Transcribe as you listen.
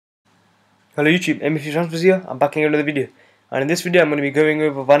Hello YouTube, MUFC Transfers here. I'm back in another video, and in this video I'm going to be going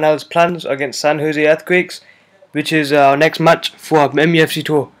over Van Gaal's plans against San Jose Earthquakes, which is our next match for our MUFC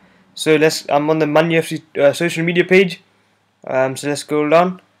tour. So I'm on the Man UFC social media page. So let's scroll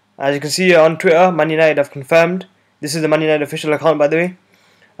down. As you can see on Twitter, Man United have confirmed. This is the Man United official account, by the way.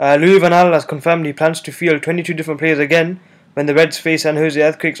 Louis Van Gaal has confirmed he plans to field 22 different players again when the Reds face San Jose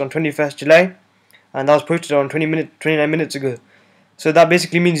Earthquakes on 21st July, and that was posted on 29 minutes ago. So that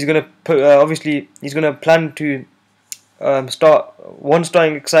basically means he's gonna obviously he's gonna plan to start one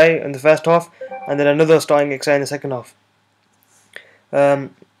starting XI in the first half and then another starting XI in the second half.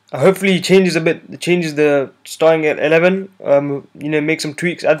 Hopefully he changes the starting at 11. Make some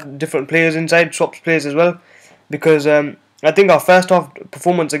tweaks, add different players inside, swaps players as well, because I think our first half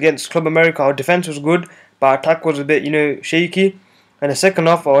performance against Club America, our defense was good, but our attack was a bit shaky. And the second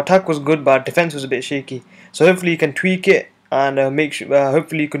half, our attack was good, but our defense was a bit shaky. So hopefully he can tweak it and make sure.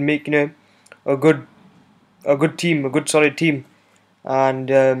 Hopefully he could make a good team, a good solid team. And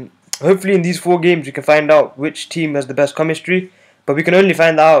hopefully in these 4 games we can find out which team has the best chemistry. But we can only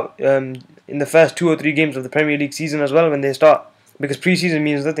find out in the first 2 or 3 games of the Premier League season as well, when they start, because pre-season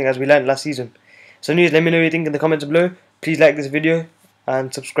means nothing, as we learned last season. So anyways, let me know what you think in the comments below. Please like this video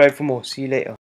and subscribe for more. See you later.